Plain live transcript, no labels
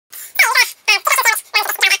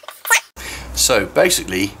So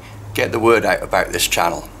basically, get the word out about this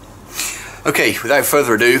channel. Okay, without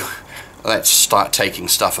further ado, let's start taking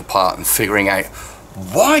stuff apart and figuring out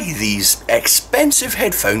why these expensive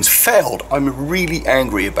headphones failed. I'm really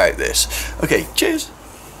angry about this. Okay, cheers.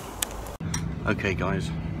 Okay guys,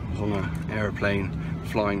 I was on an aeroplane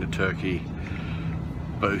flying to Turkey.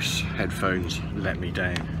 BOSE headphones let me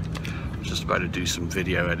down. I was just about to do some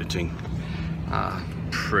video editing.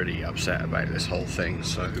 Pretty upset about this whole thing,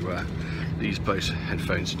 so these BOSE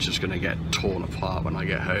headphones are just going to get torn apart when I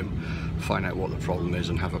get home, find out what the problem is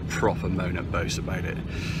and have a proper moan at BOSE about it.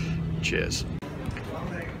 Cheers.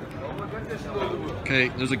 Okay,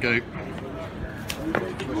 there's a goat.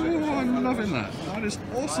 Oh, I'm loving that. That is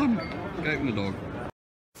awesome. Goat and the dog.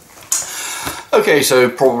 Okay, so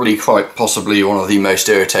probably quite possibly one of the most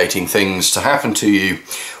irritating things to happen to you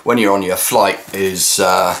when you're on your flight is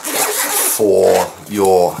for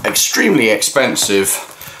your extremely expensive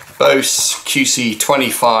BOSE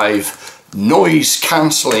QC25 noise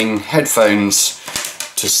cancelling headphones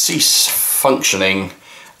to cease functioning,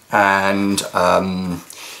 and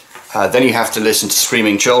then you have to listen to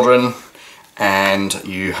screaming children, and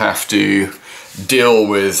you have to deal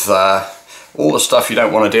with all the stuff you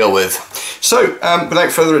don't want to deal with. So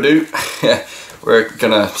without further ado, we're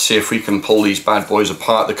gonna see if we can pull these bad boys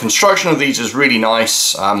apart. The construction of these is really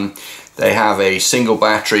nice. They have a single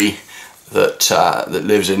battery that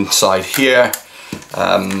lives inside here.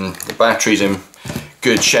 The battery's in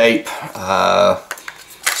good shape.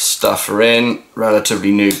 Stuff are in,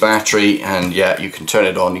 relatively new battery, and yeah, you can turn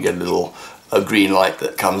it on, you get a green light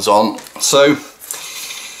that comes on. So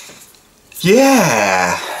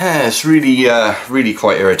yeah, it's really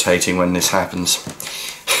quite irritating when this happens.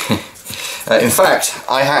 In fact,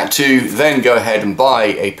 I had to then go ahead and buy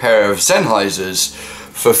a pair of Sennheisers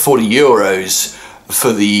for 40 euros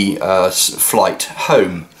for the flight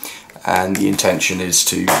home, and the intention is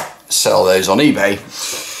to sell those on eBay.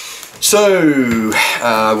 So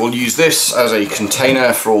we'll use this as a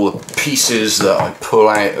container for all the pieces that I pull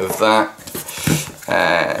out of that.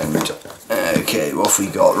 And okay, what have we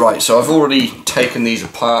got? Right, so I've already taken these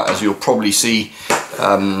apart, as you'll probably see.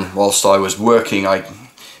 Whilst I was working, I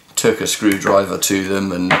took a screwdriver to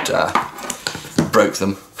them and broke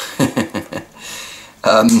them.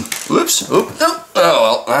 Whoops! Oh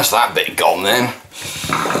well, that's that bit gone then.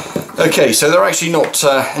 Okay, so they're actually not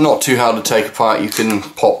too hard to take apart. You can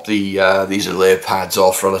pop these little ear pads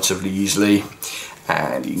off relatively easily,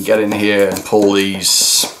 and you can get in here and pull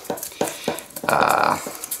these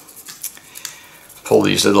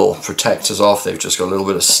little protectors off. They've just got a little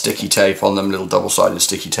bit of sticky tape on them, little double-sided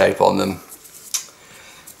sticky tape on them.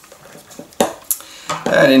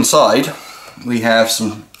 And inside we have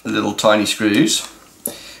some little tiny screws,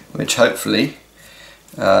 which hopefully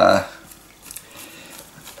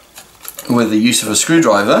with the use of a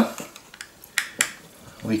screwdriver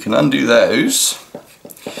we can undo those,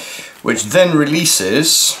 which then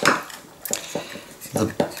releases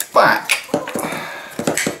the back.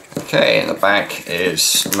 Okay, and the back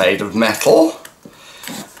is made of metal.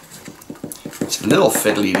 It's a little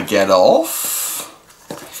fiddly to get off.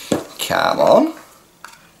 Come on.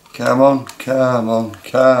 Come on, come on,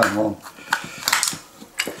 come on.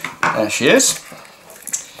 There she is.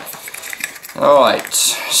 Alright,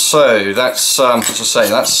 so that's, as I say,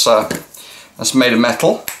 that's made of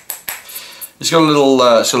metal. It's got a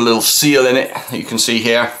little seal in it that you can see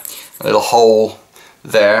here, a little hole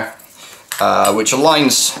there, which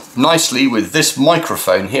aligns nicely with this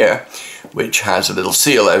microphone here, which has a little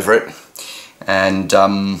seal over it, and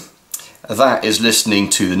that is listening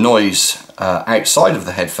to the noise outside of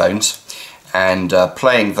the headphones and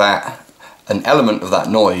playing an element of that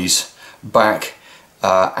noise back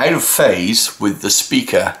out of phase with the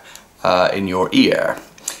speaker in your ear,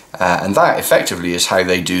 and that effectively is how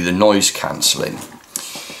they do the noise cancelling.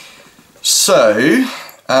 So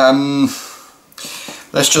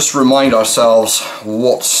let's just remind ourselves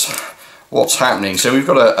what's happening. So we've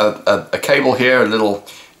got a cable here, a little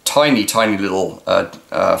tiny little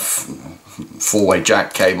four-way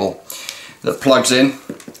jack cable that plugs in,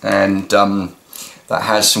 and that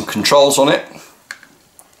has some controls on it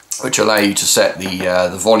which allow you to set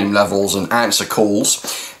the volume levels and answer calls.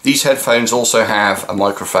 These headphones also have a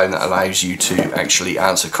microphone that allows you to actually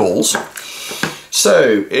answer calls.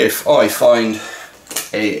 So if I find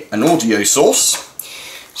an audio source,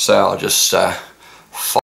 so I'll just I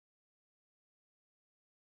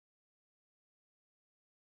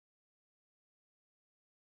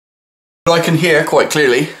can hear quite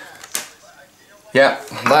clearly. Yeah,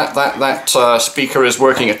 that speaker is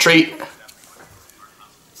working a treat.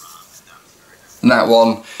 And that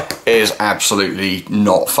one is absolutely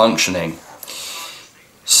not functioning.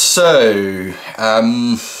 So,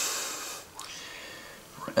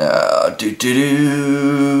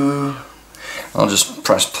 I'll just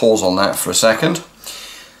press pause on that for a second.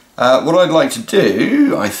 What I'd like to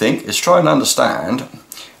do, I think, is try and understand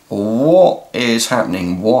what is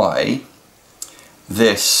happening, why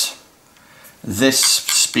this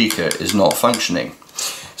speaker is not functioning.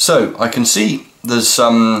 So I can see there's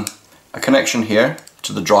a connection here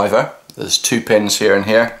to the driver. There's 2 pins here and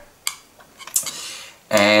here.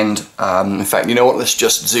 And in fact, you know what, let's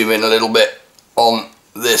just zoom in a little bit on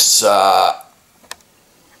this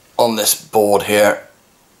board here.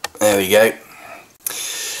 There we go.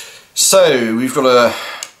 So we've got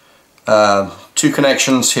 2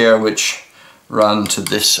 connections here which run to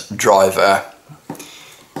this driver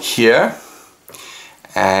here,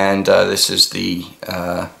 and this is the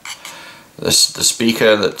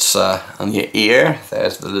speaker that's on your ear.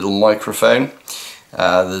 There's the little microphone.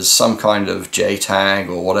 There's some kind of JTAG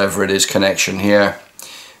or whatever it is connection here,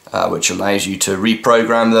 which allows you to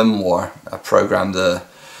reprogram them or program the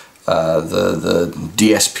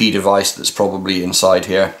DSP device that's probably inside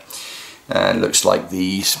here. And it looks like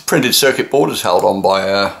the printed circuit board is held on by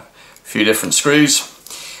a few different screws.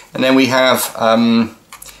 And then we have a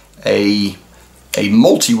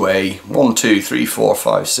multi-way 1, 2, 3, 4,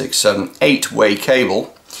 5, 6, 7, 8-way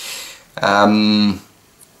cable,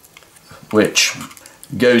 which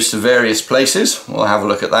goes to various places. We'll have a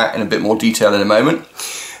look at that in a bit more detail in a moment.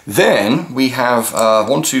 Then we have a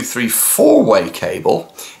 1, 2, 3, 4-way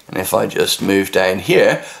cable, and if I just move down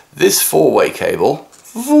here, this 4-way cable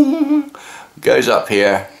goes up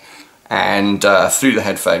here and through the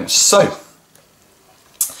headphones. So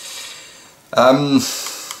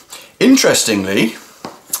interestingly,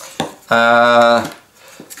 the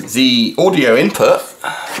audio input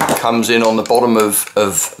comes in on the bottom of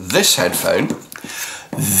this headphone.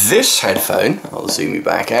 This headphone, I'll zoom you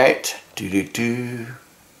back out.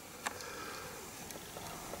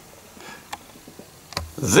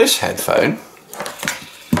 This headphone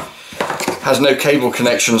has no cable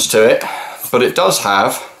connections to it, but it does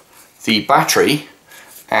have the battery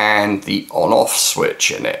and the on-off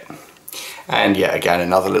switch in it. And yeah, again,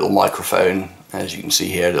 another little microphone, as you can see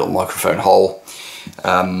here, a little microphone hole,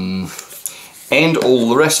 and all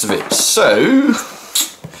the rest of it. So,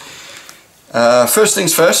 first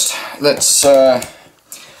things first, let's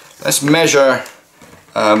measure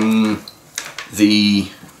the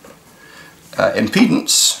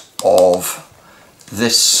impedance of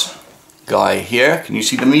this guy here. Can you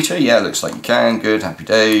see the meter? Yeah, looks like you can. Good, happy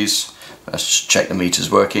days. Let's just check the meter's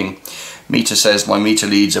working. Meter says my meter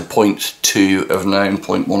leads a 0.2 of an ohm,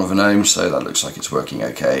 0.1 of an ohm, so that looks like it's working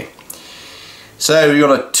okay. So we've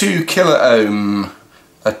got a 2 kilo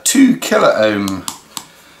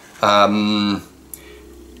ohm,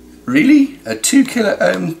 really? A 2 kilo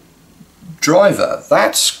ohm driver?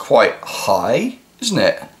 That's quite high, isn't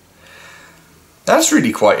it? That's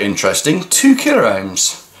really quite interesting. 2 kilo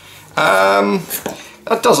ohms.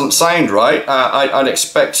 That doesn't sound right. I'd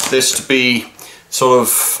expect this to be sort of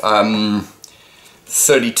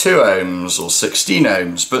 32 ohms or 16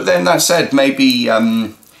 ohms, but then that said, maybe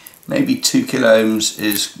 2 kilo ohms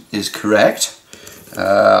is correct.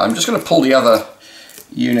 I'm just going to pull the other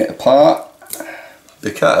unit apart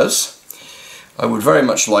because I would very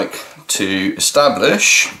much like to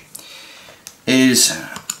establish, is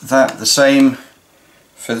that the same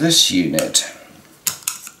for this unit?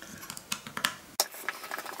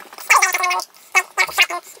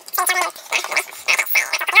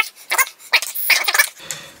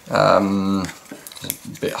 A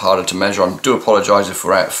bit harder to measure. I do apologise if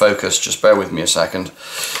we're out of focus. Just bear with me a second.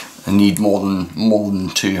 I need more than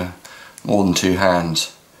two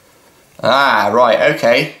hands. Ah, right,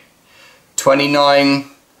 okay. 29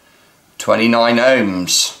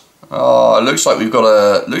 ohms. Oh, it looks like we've got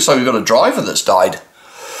a driver that's died.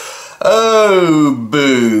 Oh,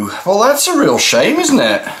 boo. Well, that's a real shame, isn't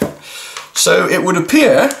it? So it would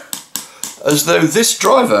appear as though this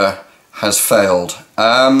driver has failed.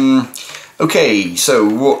 Okay, so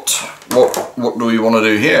what do we want to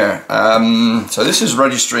do here? So this is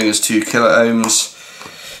registering as 2 kilo ohms,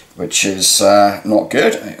 which is not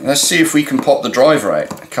good. Let's see if we can pop the driver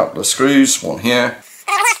out. A couple of screws, one here.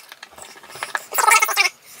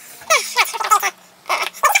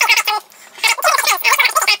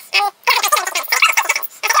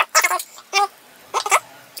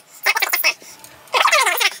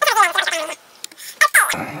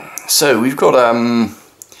 So we've got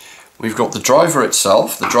the driver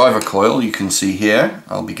itself, the driver coil. You can see here.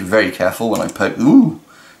 I'll be very careful when I poke. Ooh,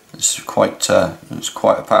 it's quite a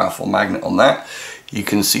powerful magnet on that. You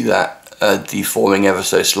can see that deforming ever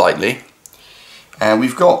so slightly. and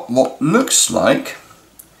we've got what looks like,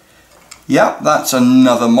 yeah, that's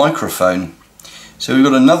another microphone. So we've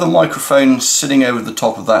got another microphone sitting over the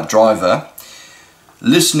top of that driver,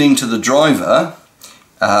 listening to the driver,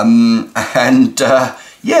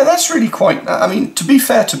 yeah, that's really quite, I mean, to be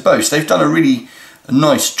fair to BOSE, they've done a really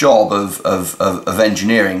nice job of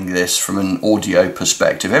engineering this from an audio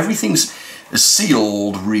perspective. Everything's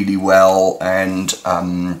sealed really well and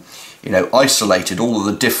you know, isolated. All of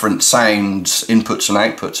the different sounds, inputs and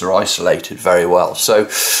outputs are isolated very well. So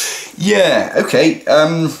yeah, okay,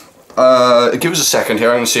 give us a second here.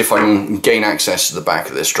 I'm going to see if I can gain access to the back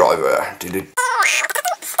of this driver.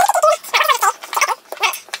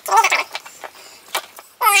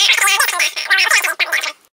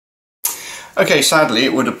 Okay, sadly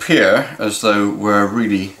it would appear as though we're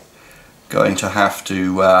really going to have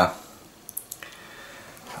to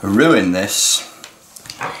ruin this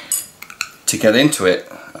to get into it.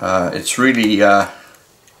 It's really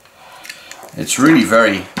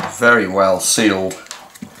very, very well sealed.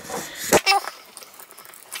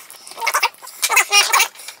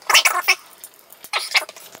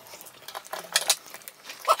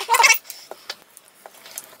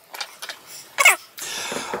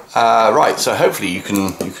 Right, so hopefully you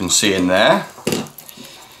can see in there.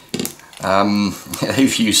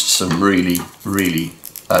 They've used some really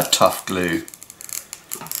tough glue.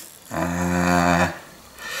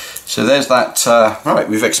 So there's that. Right,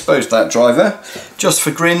 we've exposed that driver. Just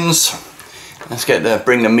for grins, let's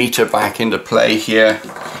bring the meter back into play here,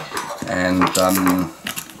 and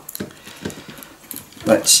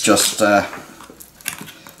let's just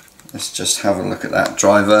have a look at that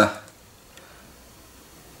driver.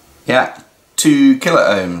 Yeah, 2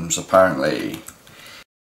 kiloohms apparently.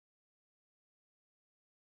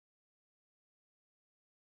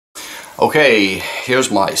 Okay,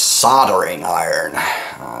 here's my soldering iron.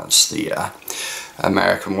 That's the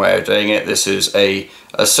American way of doing it. This is a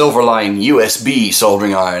Silverline USB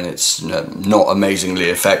soldering iron. It's not amazingly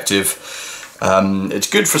effective. It's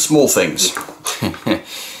good for small things.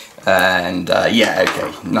 And yeah,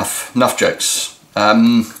 okay, enough jokes.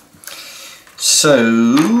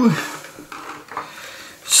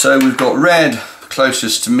 So we've got red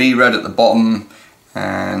closest to me, red at the bottom,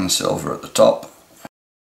 and silver at the top.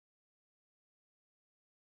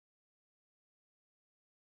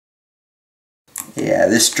 Yeah,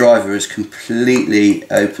 this driver is completely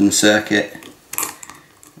open circuit.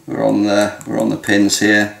 We're on the pins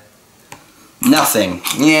here. Nothing.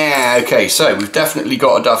 Yeah, okay, so we've definitely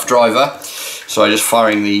got a duff driver. So I'm just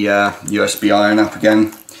firing the USB iron up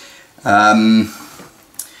again.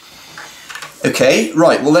 Okay,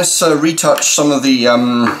 right. Well, let's retouch some of the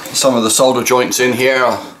solder joints in here.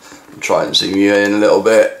 I'll try and zoom you in a little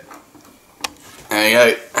bit. There you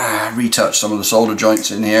go. Retouch some of the solder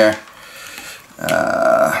joints in here.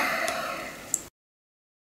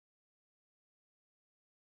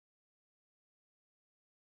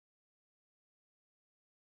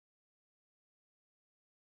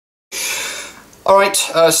 Alright,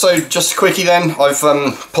 so just a quickie then. I've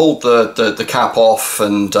pulled the cap off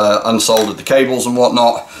and unsoldered the cables and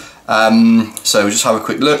whatnot. So just have a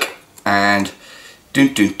quick look, and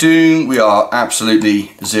we are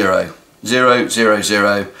absolutely zero.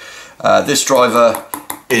 This driver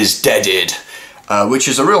is deaded, which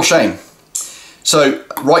is a real shame. So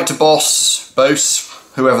write to BOSE,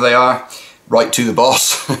 whoever they are, write to the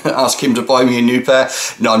boss, ask him to buy me a new pair.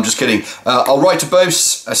 No, I'm just kidding. I'll write to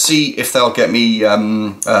BOSE, see if they'll get me,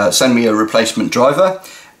 send me a replacement driver,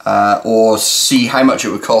 or see how much it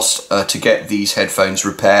would cost to get these headphones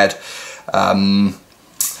repaired.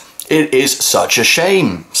 It is such a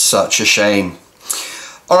shame, such a shame.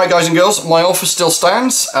 Alright guys and girls, my offer still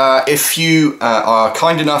stands. If you are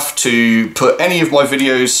kind enough to put any of my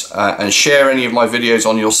videos and share any of my videos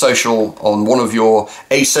on your social, on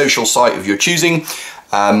a social site of your choosing,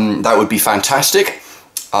 that would be fantastic.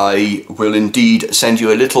 I will indeed send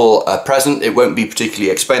you a little present. It won't be particularly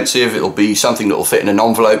expensive. It'll be something that will fit in an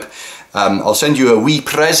envelope. I'll send you a wee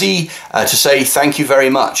prezi to say thank you very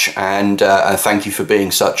much, and thank you for being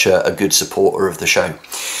such a good supporter of the show.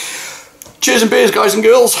 Cheers and beers, guys and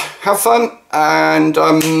girls. Have fun, and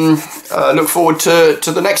look forward to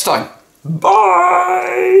the next time.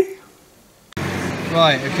 Bye!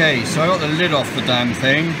 Right, okay, so I got the lid off the damn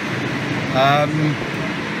thing.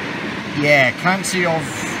 Yeah, can't see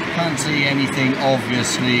anything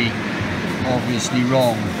obviously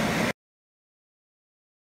wrong.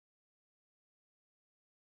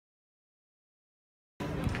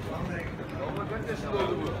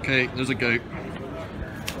 Okay, there's a goat.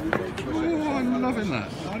 Oh, I'm loving that.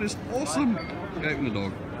 That is awesome. Get out the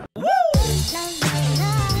dog.